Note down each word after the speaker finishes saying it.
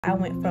I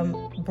went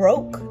from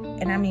broke,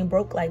 and I mean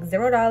broke like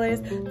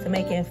 $0 to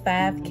making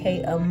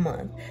 $5K a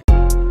month.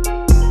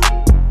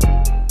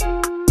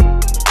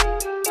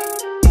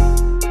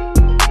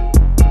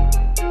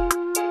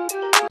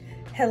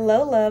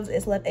 Hello loves,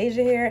 it's Love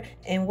Asia here,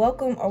 and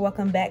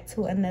welcome back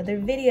to another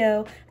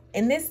video.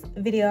 In this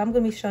video, I'm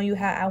gonna be showing you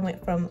how I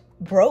went from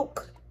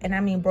broke, and I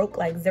mean broke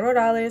like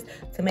 $0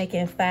 to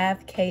making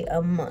 $5K a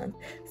month.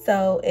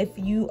 So if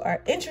you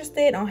are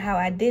interested on how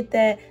I did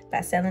that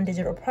by selling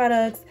digital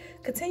products,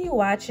 continue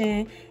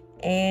watching,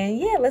 and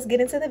yeah, let's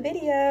get into the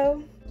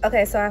video.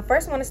 Okay, so I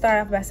first want to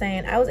start off by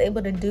saying I was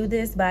able to do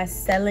this by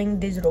selling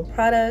digital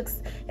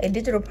products. A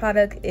digital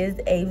product is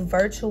a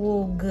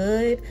virtual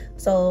good,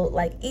 so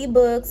like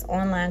ebooks,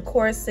 online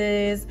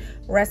courses,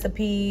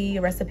 recipe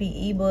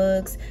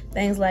ebooks,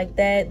 things like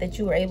that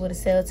you are able to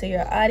sell to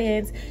your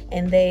audience,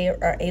 and they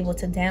are able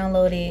to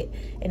download it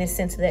and it's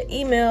sent to their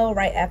email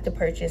right after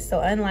purchase.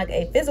 So unlike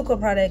a physical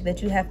product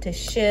that you have to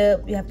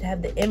ship, you have to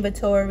have the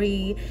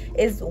inventory,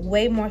 it's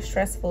way more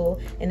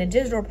stressful, and a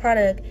digital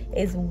product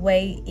is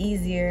way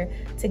easier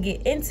to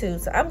get into.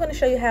 So I'm going to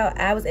show you how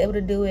I was able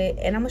to do it,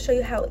 and I'm going to show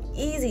you how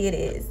easy it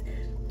is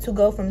to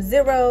go from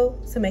zero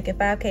to making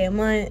 $5K a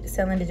month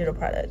selling digital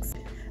products.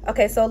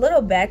 Okay, so a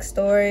little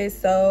backstory.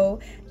 So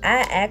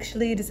I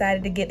actually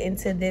decided to get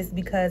into this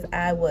because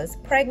I was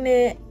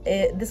pregnant.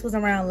 This was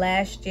around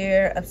last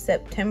year of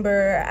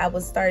September. I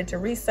was starting to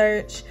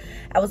research.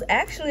 I was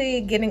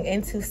actually getting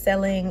into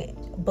selling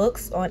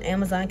books on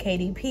Amazon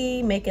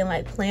KDP, making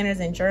like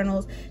planners and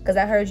journals, because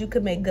I heard you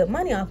could make good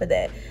money off of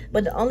that.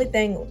 But the only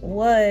thing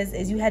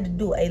is you had to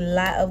do a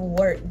lot of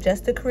work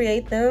just to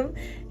create them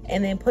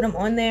and then put them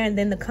on there. And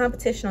then the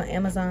competition on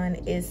Amazon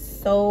is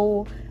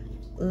so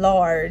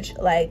large,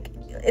 like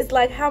it's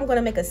like how I'm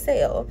gonna make a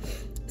sale.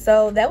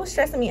 So that was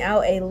stressing me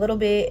out a little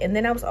bit. And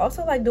then I was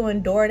also like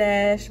doing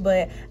DoorDash,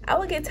 but I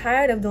would get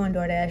tired of doing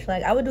DoorDash.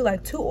 Like I would do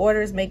like 2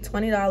 orders, make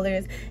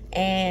 $20,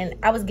 and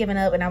I was giving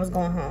up and I was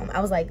going home.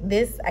 I was like,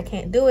 I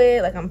can't do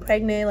it. Like I'm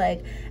pregnant.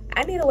 Like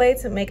I need a way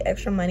to make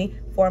extra money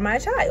for my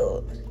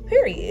child,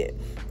 period.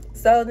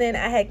 So then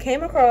I had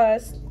came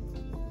across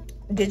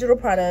digital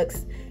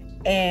products,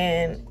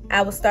 and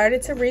I was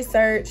started to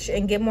research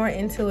and get more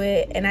into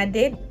it, and I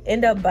did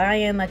end up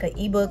buying like an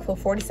ebook for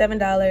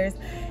 $47,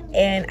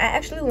 and I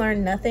actually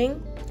learned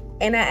nothing,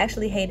 and I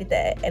actually hated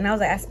that. And I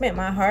was like, I spent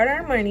my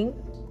hard-earned money,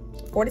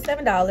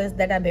 $47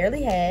 that I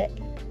barely had,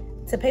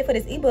 to pay for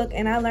this ebook,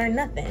 and I learned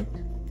nothing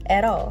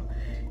at all.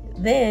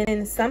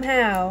 Then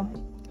somehow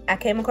I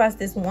came across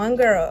this one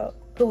girl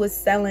who was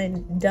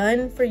selling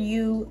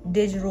done-for-you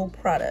digital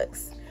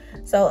products.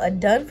 So a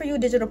done-for-you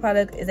digital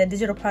product is a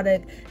digital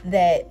product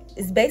that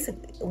is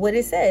basically what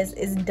it says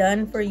is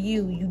done for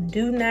you. You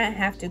do not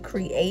have to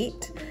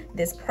create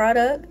this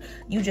product.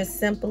 You just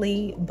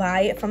simply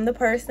buy it from the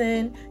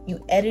person.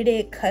 You edit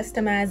it,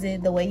 customize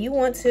it the way you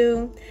want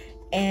to,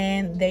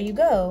 and there you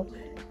go.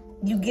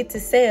 You get to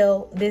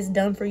sell this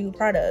done-for-you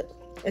product.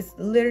 It's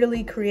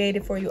literally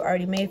created for you,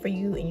 already made for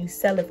you, and you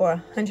sell it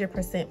for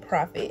 100%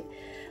 profit.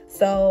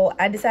 So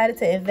I decided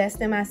to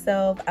invest in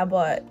myself. I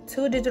bought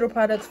 2 digital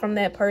products from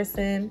that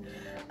person.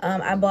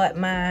 I bought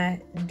my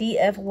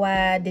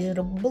DFY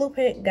digital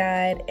blueprint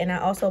guide, and I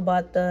also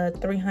bought the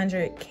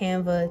 300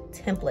 Canva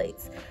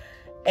templates.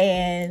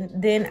 And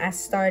then I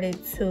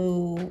started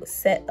to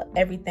set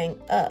everything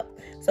up.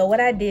 So what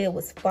I did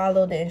was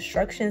follow the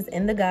instructions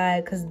in the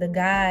guide, because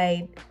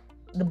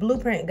the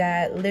blueprint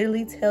guide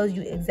literally tells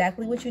you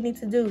exactly what you need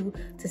to do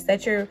to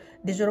set your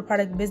digital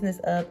product business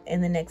up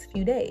in the next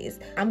few days.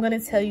 I'm going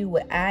to tell you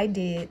what I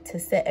did to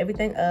set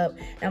everything up,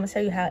 and I'm going to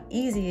tell you how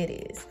easy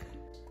it is.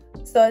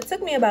 So it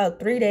took me about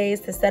 3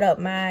 days to set up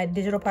my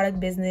digital product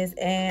business,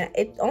 and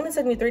it only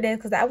took me 3 days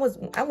because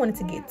I wanted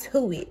to get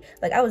to it.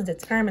 Like I was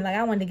determined, like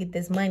I wanted to get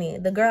this money.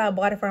 The girl I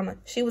bought it from,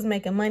 she was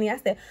making money. I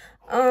said,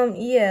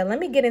 yeah, let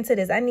me get into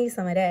this. I need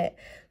some of that.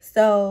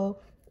 So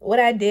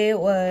what I did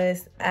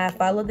was I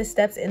followed the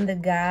steps in the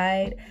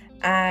guide.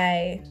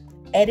 I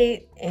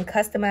edit and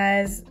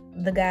customize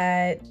the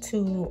guide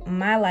to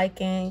my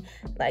liking,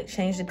 like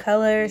change the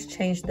colors,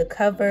 change the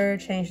cover,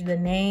 change the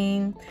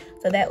name,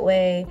 so that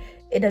way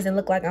it doesn't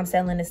look like I'm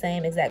selling the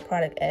same exact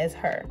product as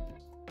her.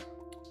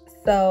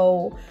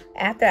 So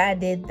after I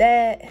did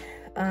that,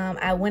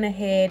 I went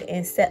ahead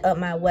and set up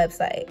my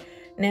website.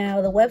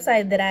 Now, the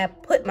website that I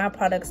put my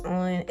products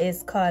on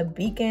is called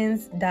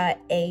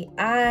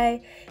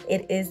beacons.ai.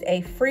 It is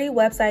a free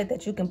website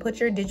that you can put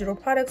your digital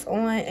products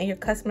on, and your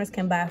customers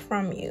can buy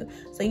from you.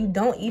 So you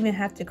don't even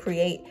have to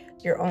create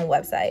your own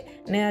website.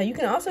 Now, you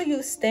can also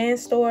use Stan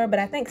Store, but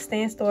I think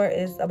Stan Store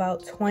is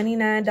about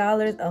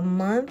 $29 a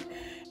month.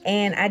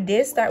 And I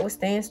did start with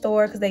Stan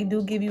Store because they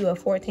do give you a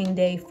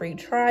 14-day free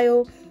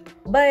trial.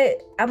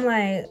 But I'm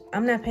like,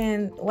 I'm not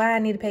paying, why I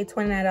need to pay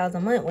 $29 a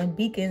month when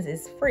Beacons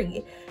is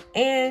free?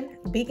 And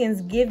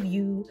Beacons give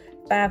you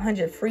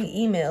 500 free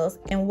emails.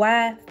 And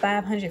why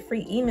 500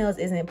 free emails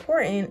is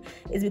important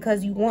is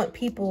because you want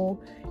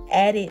people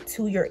added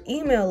to your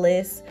email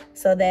list,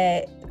 so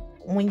that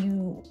when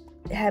you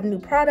have new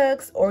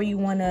products or you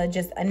want to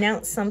just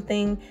announce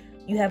something,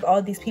 you have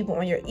all these people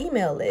on your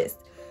email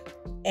list.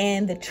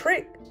 And the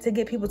trick to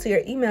get people to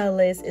your email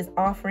list is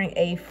offering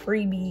a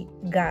freebie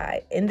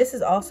guide. And this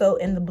is also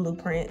in the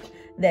blueprint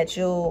that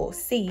you'll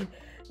see.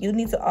 You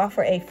need to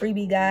offer a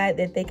freebie guide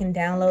that they can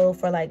download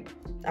for like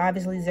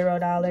obviously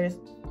 $0.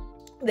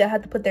 They'll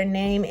have to put their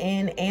name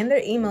in and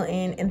their email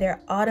in, and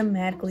they're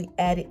automatically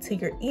added to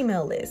your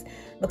email list,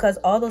 because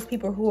all those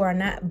people who are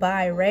not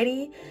buy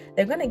ready,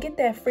 they're going to get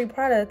that free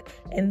product.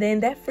 And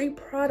then that free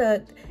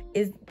product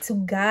is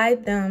to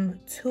guide them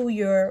to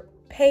your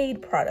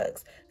paid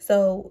products.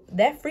 So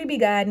that freebie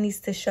guide needs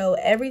to show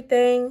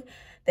everything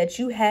that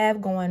you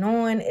have going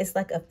on. It's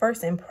like a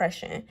first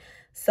impression.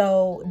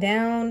 So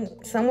down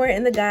somewhere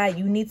in the guide,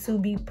 you need to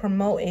be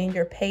promoting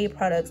your paid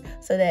products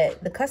so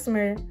that the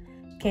customer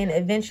can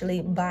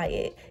eventually buy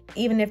it.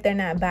 Even if they're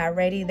not buy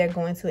ready, they're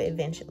going to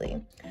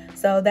eventually.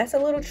 So that's a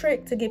little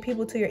trick to get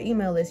people to your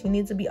email list. You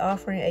need to be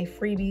offering a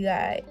freebie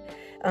guide.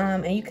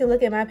 And you can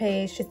look at my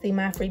page to see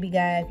my freebie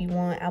guide if you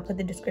want. I'll put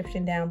the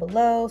description down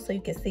below so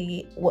you can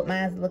see what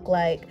mine look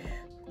like.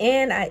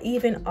 And I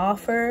even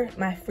offer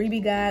my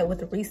freebie guide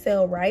with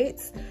resale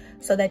rights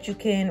so that you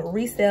can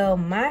resell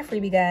my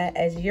freebie guide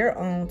as your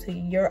own to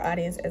your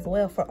audience as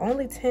well for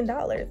only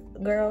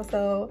 $10, girl.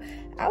 So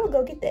I would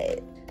go get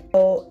that.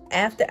 So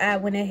after I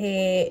went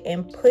ahead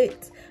and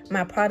put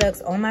my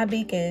products on my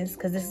beacons,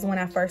 because this is when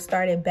I first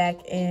started back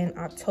in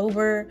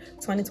October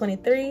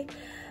 2023,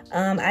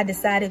 I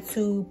decided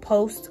to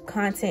post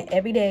content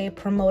every day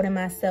promoting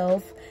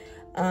myself.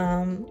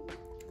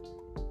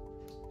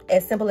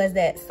 As simple as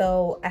that.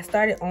 So I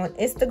started on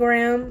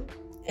Instagram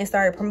and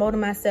started promoting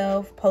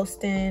myself,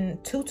 posting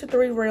 2 to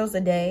 3 reels a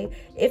day.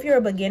 If you're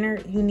a beginner,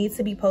 you need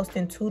to be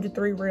posting 2 to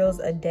 3 reels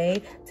a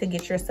day to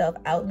get yourself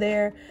out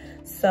there.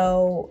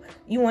 So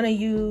you want to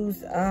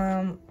use,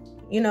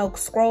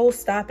 scroll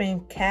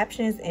stopping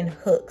captions and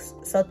hooks.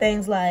 So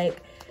things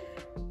like,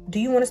 do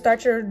you want to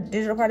start your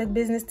digital product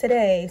business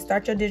today?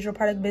 Start your digital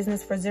product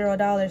business for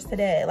 $0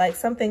 today. Like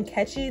something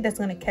catchy that's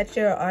going to catch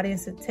your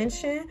audience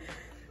attention.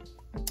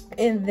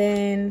 And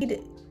then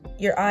lead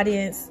your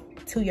audience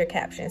to your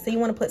caption. So you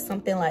want to put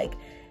something like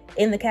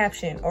in the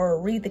caption,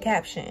 or read the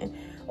caption,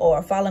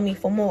 or follow me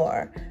for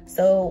more.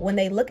 So when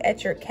they look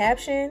at your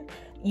caption,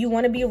 you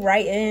want to be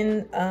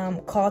writing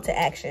call to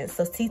action,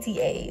 so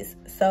CTAs.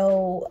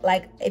 So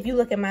like if you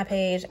look at my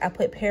page, I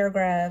put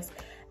paragraphs.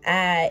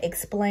 I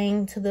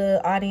explain to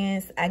the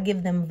audience, I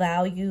give them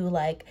value,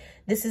 like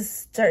this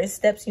is certain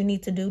steps you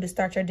need to do to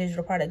start your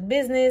digital product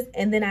business,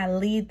 and then I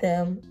lead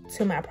them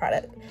to my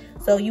product.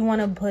 So you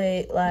want to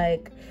put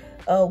like,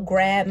 oh,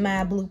 grab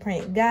my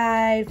blueprint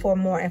guide for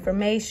more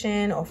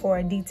information or for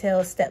a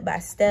detailed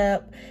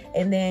step-by-step.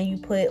 And then you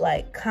put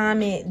like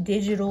comment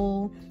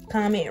digital,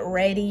 comment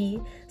ready.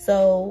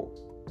 So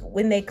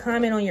when they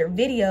comment on your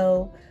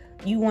video,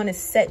 you want to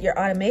set your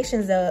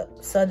automations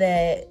up so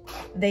that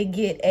they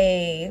get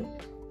a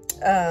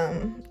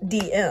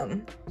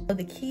DM. So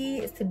the key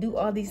is to do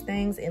all these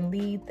things and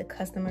lead the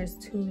customers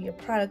to your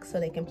product so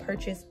they can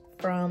purchase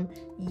from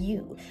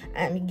you.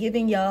 I'm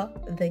giving y'all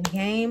the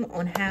game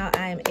on how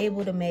I am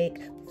able to make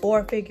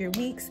 4-figure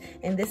weeks,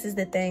 and this is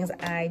the things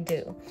I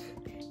do.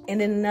 And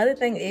then another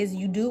thing is,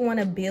 you do want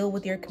to build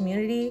with your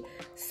community.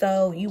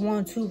 So you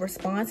want to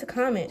respond to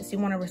comments. You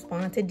want to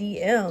respond to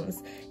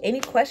DMs. Any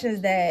questions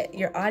that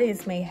your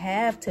audience may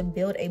have to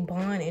build a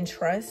bond and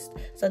trust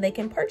so they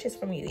can purchase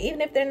from you.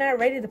 Even if they're not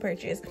ready to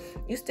purchase,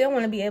 you still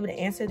want to be able to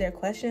answer their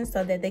questions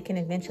so that they can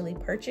eventually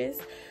purchase.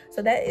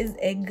 So that is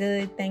a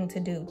good thing to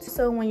do.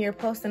 So when you're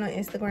posting on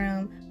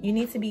Instagram, you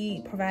need to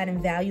be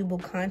providing valuable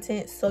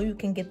content so you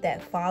can get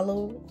that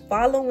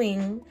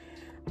following.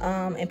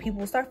 And people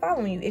will start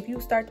following you if you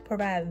start to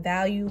provide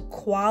value,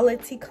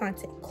 quality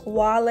content.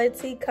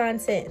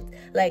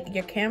 Like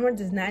your camera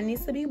does not need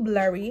to be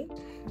blurry.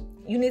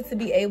 You need to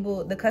be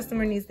able, the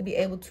customer needs to be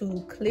able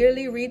to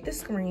clearly read the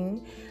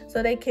screen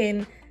so they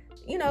can,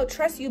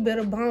 trust you, build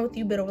a bond with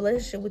you, build a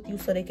relationship with you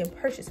so they can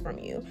purchase from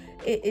you.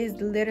 It is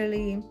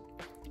literally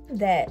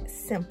that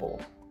simple.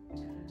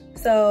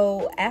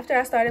 So after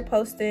I started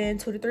posting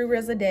 2 to 3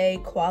 reels a day,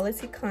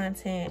 quality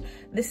content,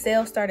 the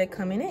sales started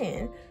coming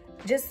in.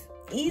 Just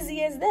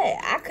easy as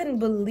that. I couldn't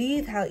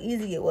believe how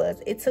easy it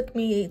was. It took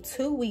me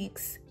 2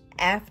 weeks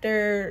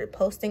after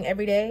posting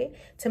every day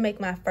to make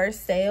my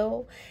first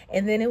sale,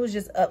 and then it was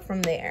just up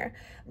from there.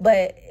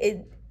 But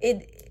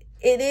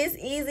it is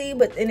easy,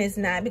 but then it's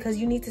not, because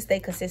you need to stay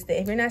consistent.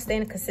 If you're not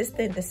staying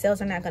consistent, the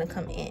sales are not going to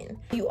come in.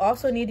 You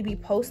also need to be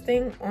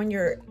posting on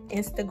your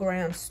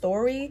Instagram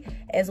story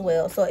as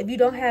well. So if you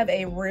don't have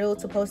a reel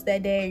to post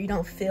that day, or you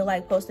don't feel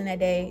like posting that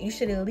day, you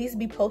should at least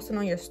be posting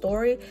on your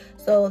story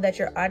so that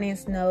your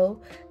audience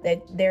know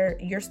that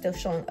you're still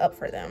showing up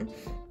for them.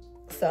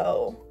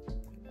 So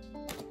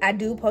I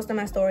do post on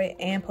my story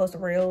and post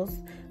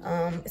reels.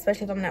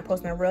 Especially if I'm not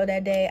posting a reel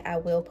that day, I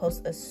will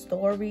post a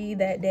story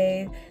that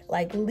day,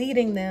 like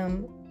leading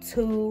them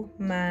to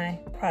my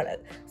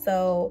product.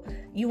 So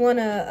you want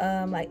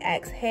to like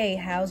ask, hey,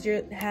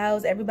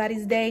 how's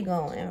everybody's day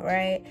going,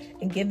 right?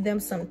 And give them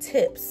some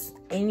tips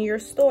in your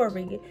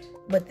story.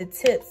 But the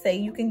tips, say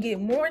you can get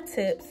more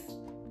tips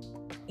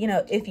you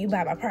know, if you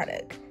buy my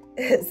product.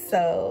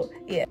 So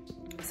yeah.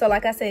 So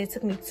like I said, it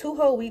took me 2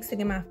 whole weeks to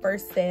get my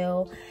first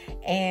sale.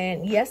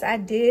 And yes, I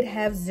did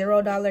have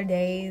 $0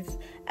 days.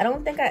 I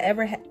don't think I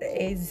ever had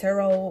a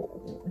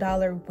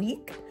 $0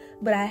 week,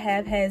 but I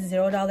have had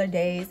 $0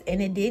 days,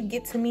 and it did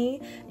get to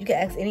me. You can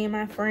ask any of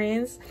my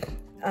friends.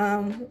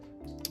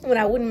 When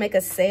I wouldn't make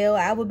a sale,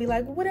 I would be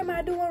like, what am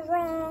I doing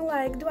wrong?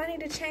 Like, do I need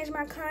to change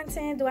my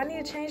content? Do I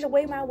need to change the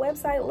way my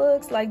website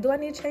looks? Like, do I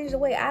need to change the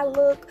way I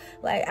look?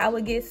 Like, I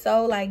would get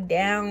so like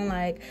down.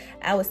 Like,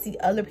 I would see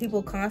other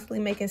people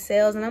constantly making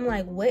sales, and I'm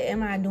like, what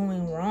am I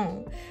doing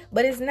wrong?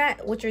 But it's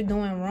not what you're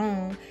doing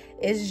wrong.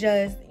 It's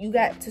just, you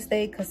got to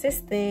stay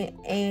consistent,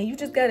 and you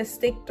just got to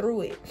stick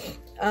through it.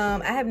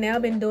 I have now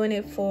been doing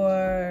it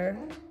for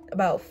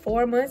about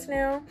 4 months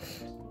now.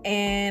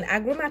 And I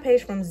grew my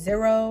page from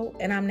 0,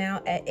 and I'm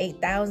now at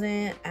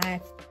 8,000. I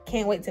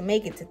can't wait to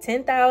make it to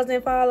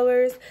 10,000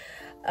 followers.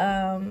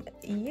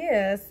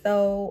 Yeah,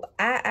 so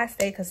I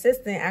stay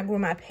consistent. I grew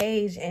my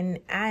page, and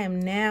I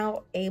am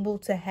now able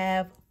to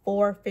have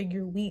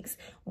 4-figure weeks.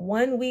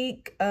 1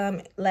 week,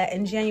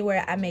 in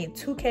January, I made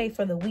 2K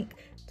for the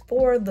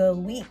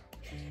week.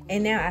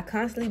 And now I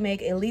constantly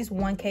make at least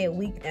 1K a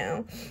week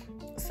now.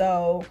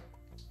 So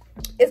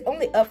it's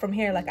only up from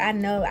here. Like, I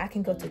know I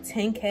can go to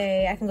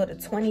 10K, I can go to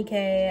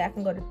 20K, I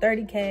can go to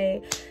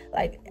 30K.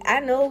 Like, I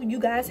know you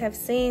guys have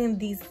seen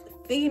these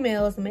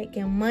females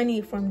making money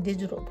from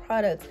digital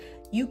products.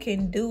 You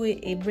can do it.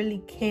 It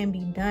really can be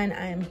done.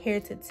 I am here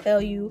to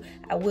tell you.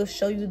 I will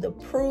show you the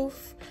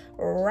proof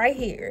right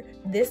here.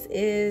 This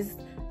is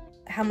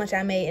how much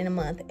I made in a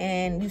month,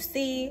 and you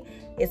see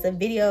it's a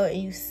video, and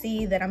you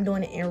see that I'm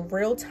doing it in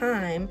real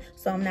time,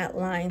 so I'm not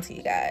lying to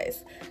you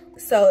guys.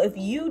 So if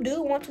you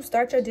do want to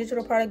start your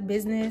digital product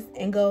business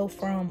and go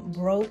from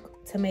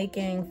broke to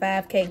making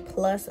 5K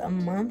plus a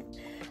month,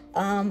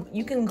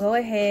 you can go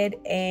ahead,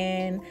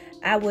 and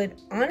I would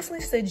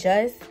honestly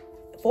suggest,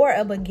 for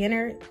a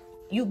beginner,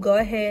 you go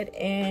ahead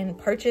and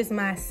purchase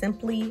my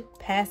Simply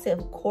Passive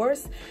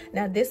course.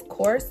 Now, this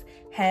course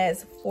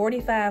has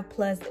 45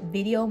 plus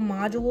video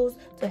modules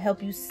to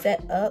help you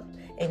set up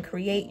and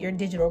create your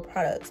digital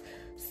products.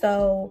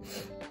 So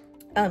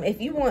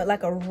if you want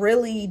like a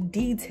really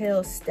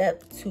detailed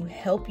step to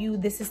help you,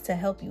 this is to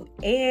help you.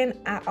 And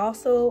I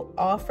also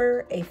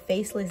offer a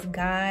faceless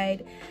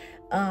guide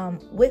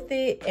with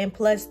it, and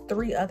plus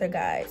 3 other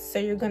guides. So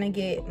you're gonna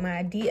get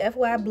my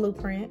DFY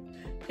blueprint,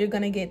 you're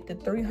gonna get the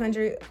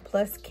 300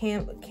 plus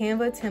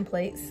Canva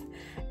templates,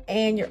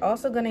 and you're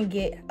also gonna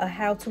get a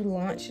how to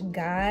launch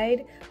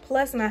guide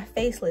plus my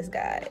faceless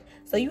guide.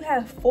 So you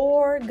have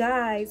 4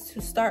 guides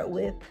to start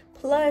with,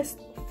 plus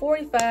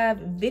 45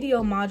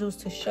 video modules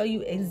to show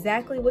you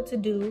exactly what to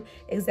do,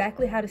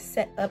 exactly how to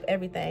set up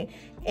everything.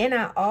 And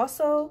I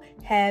also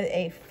have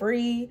a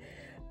free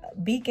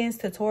Beacons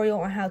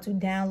tutorial on how to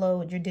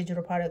download your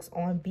digital products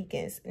on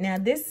Beacons. Now,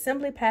 this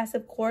Simply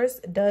Passive course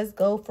does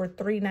go for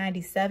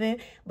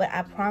 $397, but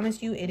I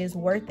promise you it is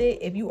worth it.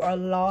 If you are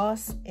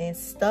lost and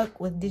stuck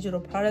with digital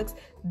products,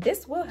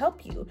 this will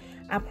help you.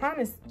 I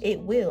promise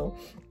it will.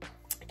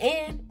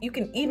 And you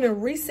can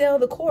even resell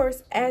the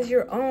course as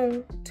your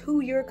own to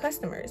your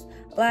customers.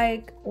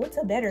 Like, what's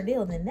a better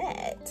deal than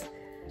that?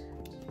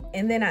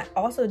 And then I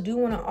also do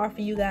want to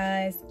offer you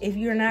guys, if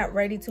you're not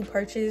ready to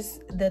purchase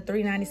the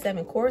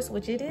 $397 course,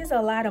 which it is a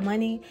lot of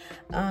money,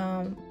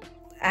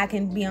 I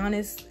can be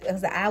honest,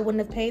 because I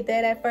wouldn't have paid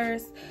that at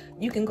first.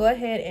 You can go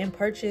ahead and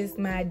purchase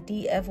my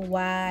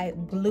DFY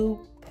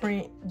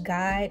blueprint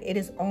guide. It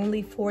is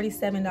only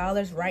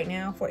 $47 right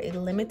now for a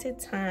limited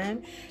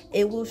time.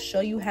 It will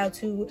show you how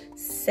to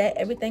set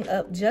everything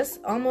up,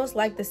 just almost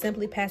like the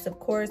Simply Passive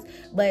course,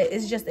 but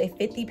it's just a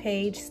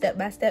 50-page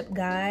step-by-step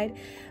guide.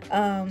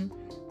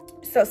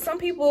 So some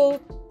people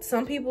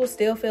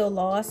still feel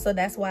lost, so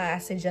that's why I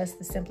suggest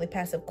the Simply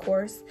Passive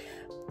course.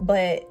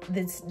 But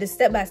the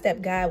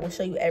step-by-step guide will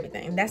show you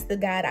everything. That's the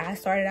guide I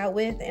started out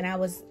with, and I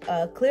was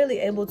clearly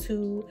able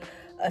to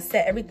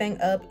set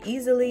everything up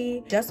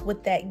easily. Just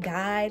with that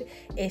guide,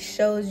 it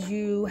shows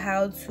you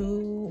how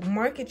to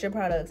market your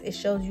products. It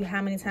shows you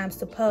how many times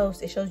to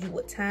post. It shows you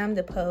what time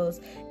to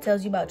post. It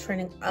tells you about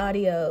trending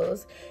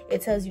audios.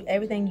 It tells you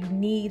everything you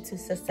need to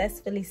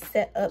successfully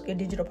set up your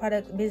digital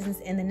product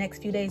business in the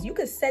next few days. You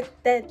could set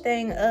that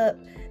thing up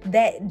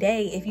that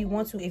day if you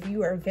want to, if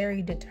you are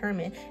very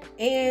determined.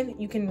 And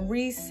you can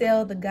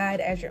resell the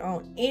guide as your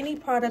own. Any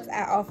products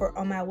I offer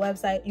on my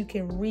website, you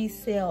can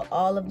resell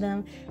all of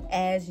them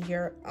as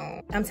your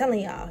own. I'm telling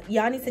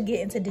y'all need to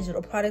get into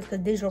digital products,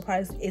 because digital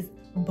products is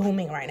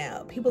booming right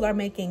now. People are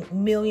making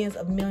millions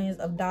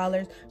of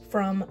dollars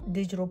from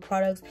digital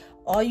products.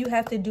 All you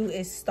have to do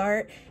is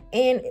start.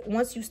 And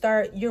once you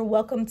start, you're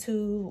welcome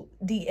to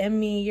DM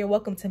me. You're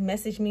welcome to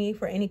message me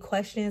for any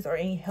questions or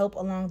any help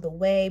along the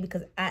way,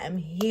 because I am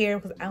here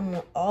because I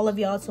want all of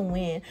y'all to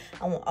win.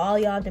 I want all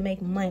y'all to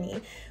make money.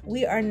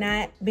 We are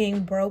not being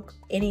broke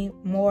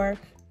anymore.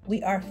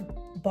 We are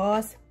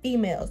boss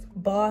females,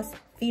 boss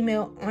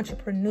female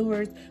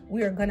entrepreneurs.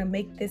 We are gonna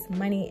make this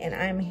money, and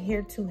I'm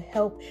here to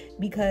help,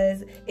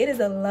 because it is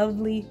a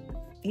lovely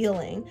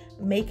feeling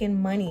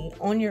making money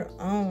on your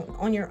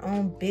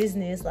own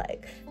business,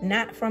 like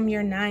not from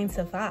your 9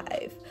 to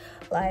 5.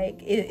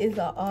 Like, it is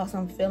an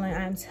awesome feeling,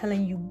 I'm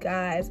telling you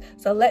guys.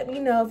 So let me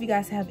know if you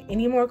guys have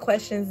any more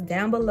questions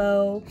down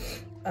below.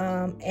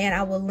 And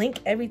I will link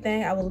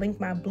everything. I will link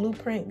my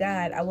blueprint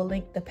guide. I will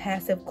link the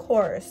passive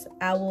course.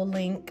 I will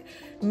link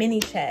mini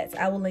chats.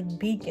 I will link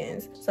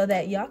beacons, so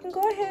that y'all can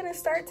go ahead and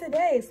start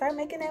today. Start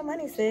making that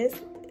money, sis.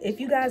 If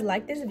you guys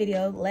like this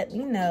video, let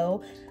me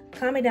know.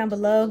 Comment down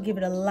below, give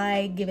it a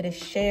like, give it a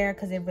share,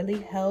 because it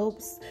really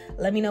helps.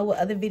 Let me know what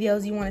other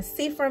videos you want to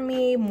see from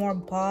me. More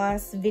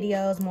boss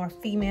videos, more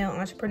female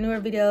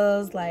entrepreneur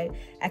videos. Like,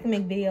 I can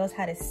make videos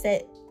how to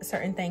set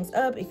certain things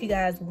up. If you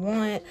guys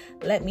want,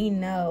 let me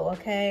know,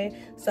 okay?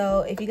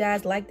 So if you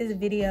guys like this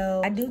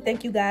video, I do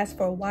thank you guys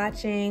for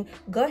watching.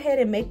 Go ahead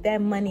and make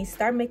that money.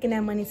 Start making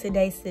that money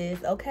today,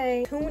 sis,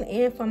 okay? Tune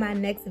in for my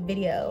next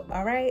video.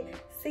 All right,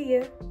 see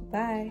ya.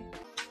 Bye.